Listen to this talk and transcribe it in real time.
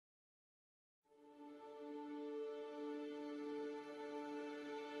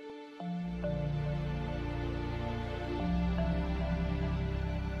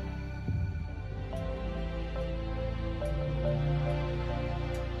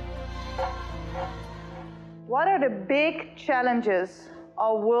What are the big challenges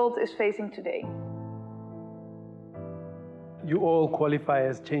our world is facing today? You all qualify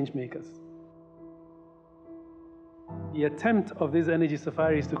as change makers. The attempt of this energy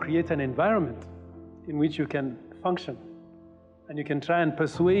safari is to create an environment in which you can function and you can try and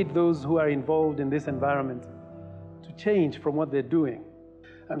persuade those who are involved in this environment to change from what they're doing.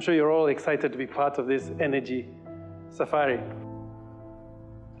 I'm sure you're all excited to be part of this energy safari.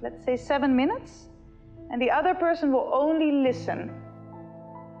 Let's say 7 minutes, and the other person will only listen.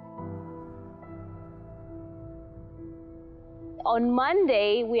 On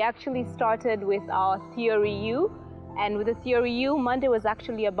Monday, we actually started with our Theory U, and with the Theory U, Monday was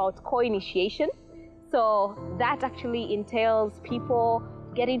actually about co-initiation. So that actually entails people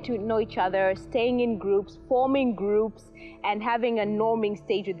getting to know each other, staying in groups, forming groups, and having a norming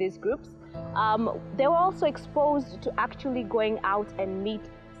stage with these groups. They were also exposed to actually going out and meet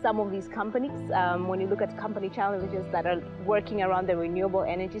some of these companies. When you look at company challenges that are working around the renewable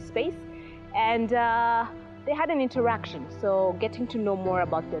energy space, and they had an interaction, so getting to know more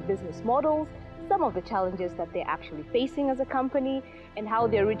about their business models, some of the challenges that they're actually facing as a company, and how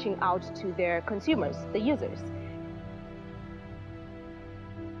they're reaching out to their consumers, the users.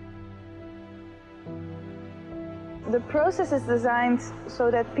 The process is designed so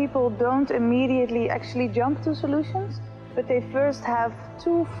that people don't immediately actually jump to solutions, but they first have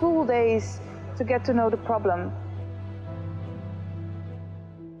 2 full days to get to know the problem.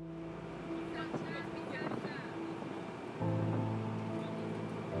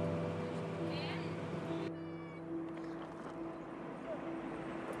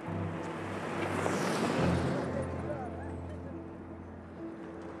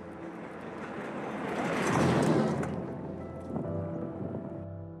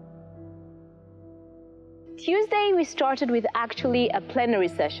 Tuesday, we started with actually a plenary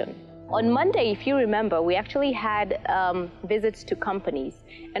session. On Monday, if you remember, we actually had visits to companies.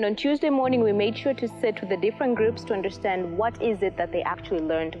 And on Tuesday morning, we made sure to sit with the different groups to understand what is it that they actually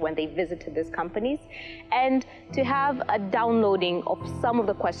learned when they visited these companies, and to have a downloading of some of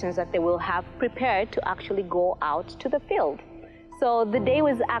the questions that they will have prepared to actually go out to the field. So the day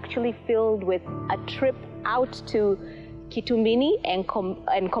was actually filled with a trip out to Kitumbini and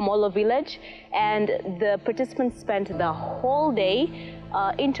Komolo village, and the participants spent the whole day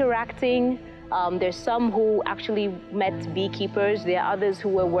interacting. There's some who actually met beekeepers. There are others who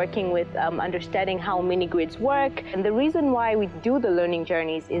were working with understanding how mini-grids work. And the reason why we do the learning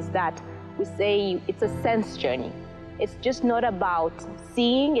journeys is that we say it's a sense journey. It's just not about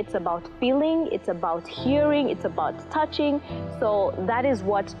seeing, it's about feeling, it's about hearing, it's about touching. So that is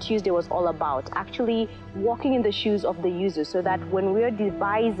what Tuesday was all about, actually walking in the shoes of the user, so that when we're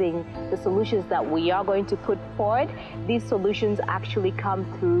devising the solutions that we are going to put forward, these solutions actually come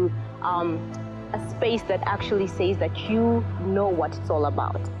through a space that actually says that you know what it's all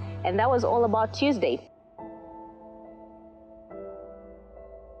about. And that was all about Tuesday.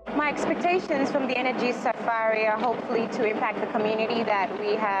 My expectations from the Energy Safari are hopefully to impact the community that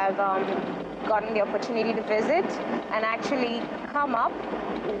we have gotten the opportunity to visit, and actually come up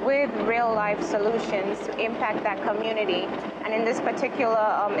with real-life solutions to impact that community. And in this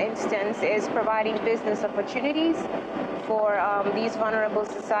particular instance is providing business opportunities for these vulnerable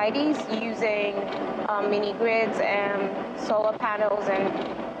societies using mini-grids and solar panels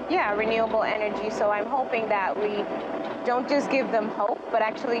and renewable energy. So I'm hoping that we don't just give them hope, but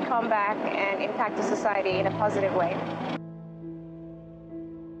actually come back and impact the society in a positive way.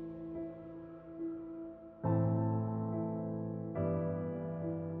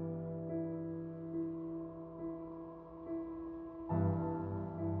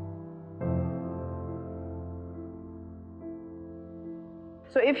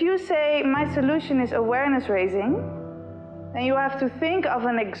 So if you say my solution is awareness raising, then you have to think of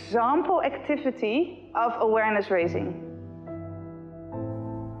an example activity of awareness raising.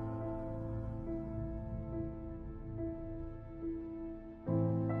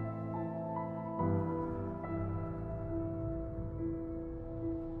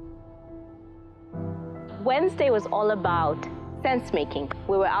 Wednesday was all about sense making.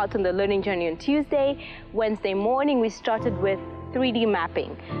 We were out on the learning journey on Tuesday. Wednesday morning, we started with 3D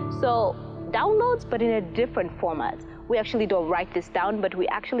mapping. So downloads, but in a different format. We actually don't write this down, but we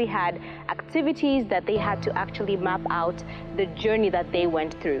actually had activities that they had to actually map out the journey that they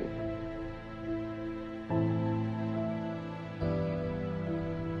went through.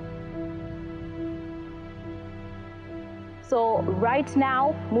 So right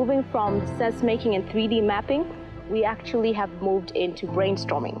now, moving from sense making and 3D mapping, we actually have moved into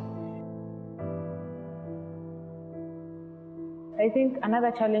brainstorming. I think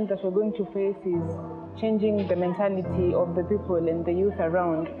another challenge that we're going to face is changing the mentality of the people and the youth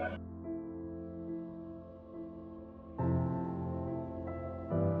around.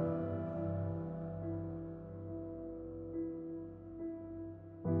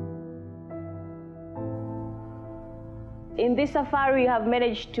 In this safari, you have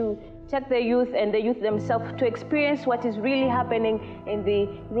managed to take the youth and the youth themselves to experience what is really happening in the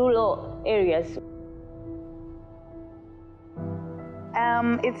rural areas.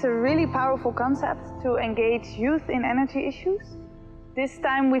 It's a really powerful concept to engage youth in energy issues. This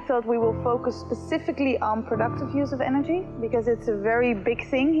time we thought we will focus specifically on productive use of energy because it's a very big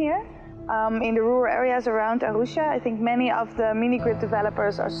thing here. In the rural areas around Arusha, I think many of the mini-grid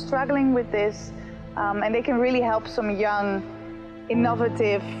developers are struggling with this, and they can really help some young,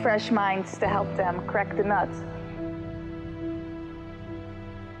 innovative, fresh minds to help them crack the nut.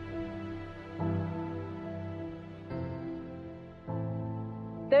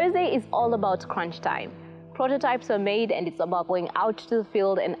 Thursday is all about crunch time. Prototypes are made and it's about going out to the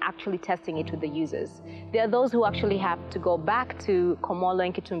field and actually testing it with the users. There are those who actually have to go back to Komolo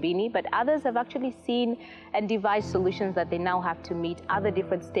and Kitumbini, but others have actually seen and devised solutions that they now have to meet other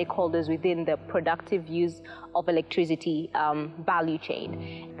different stakeholders within the productive use of electricity value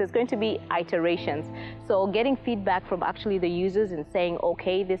chain. There's going to be iterations. So getting feedback from actually the users and saying,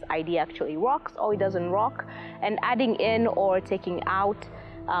 okay, this idea actually rocks or it doesn't rock, and adding in or taking out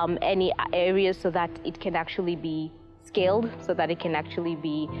any areas so that it can actually be scaled, so that it can actually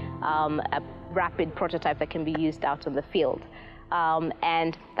be a rapid prototype that can be used out on the field.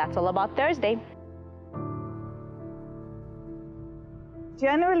 And that's all about Thursday.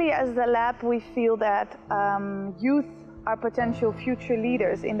 Generally, as the lab, we feel that youth are potential future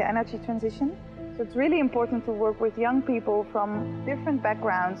leaders in the energy transition. So it's really important to work with young people from different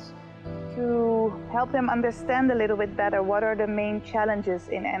backgrounds to help them understand a little bit better what are the main challenges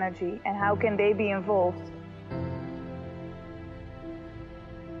in energy and how can they be involved.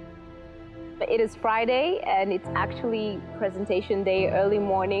 It is Friday and it's actually presentation day, early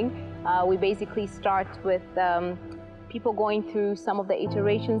morning. We basically start with people going through some of the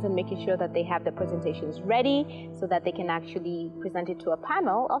iterations and making sure that they have the presentations ready so that they can actually present it to a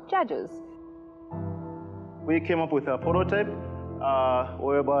panel of judges. We came up with a prototype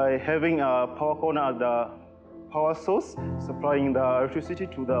whereby having a power corner as the power source, supplying the electricity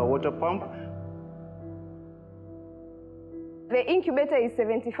to the water pump. The incubator is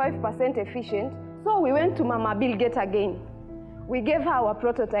 75% efficient, so we went to Mama Bill Gates again. We gave her our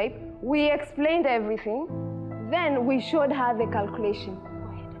prototype, we explained everything, then we showed her the calculation.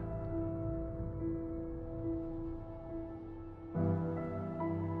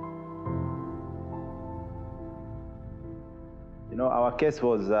 You know, our case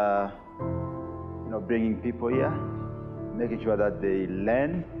was, bringing people here, making sure that they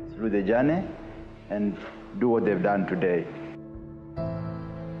learn through the journey and do what they've done today.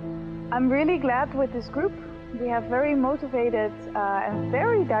 I'm really glad with this group. We have very motivated and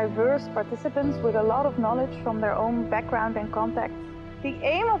very diverse participants with a lot of knowledge from their own background and context. The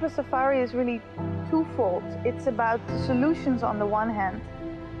aim of a safari is really twofold. It's about solutions on the one hand,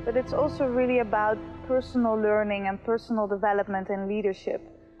 but it's also really about personal learning and personal development and leadership.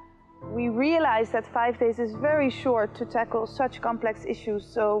 We realize that 5 days is very short to tackle such complex issues,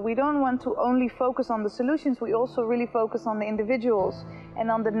 so we don't want to only focus on the solutions, we also really focus on the individuals and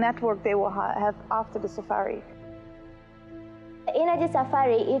on the network they will have after the safari. Energy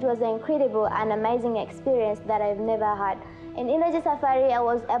Safari, it was an incredible and amazing experience that I've never had. In Energy Safari, I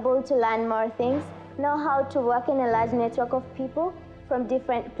was able to learn more things, know how to work in a large network of people from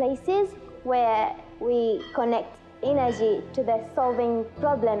different places where we connect energy to the solving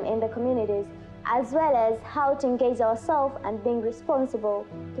problem in the communities, as well as how to engage ourselves and being responsible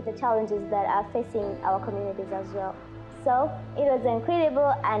to the challenges that are facing our communities as well. So it was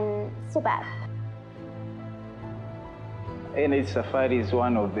incredible and superb. Energy Safari is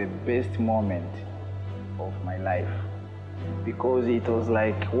one of the best moments of my life because it was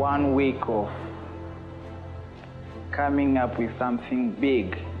like 1 week of coming up with something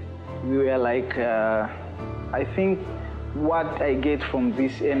big. We were like, I think what I get from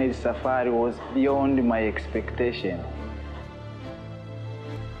this Energy Safari was beyond my expectation.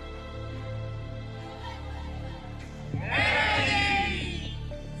 Yeah.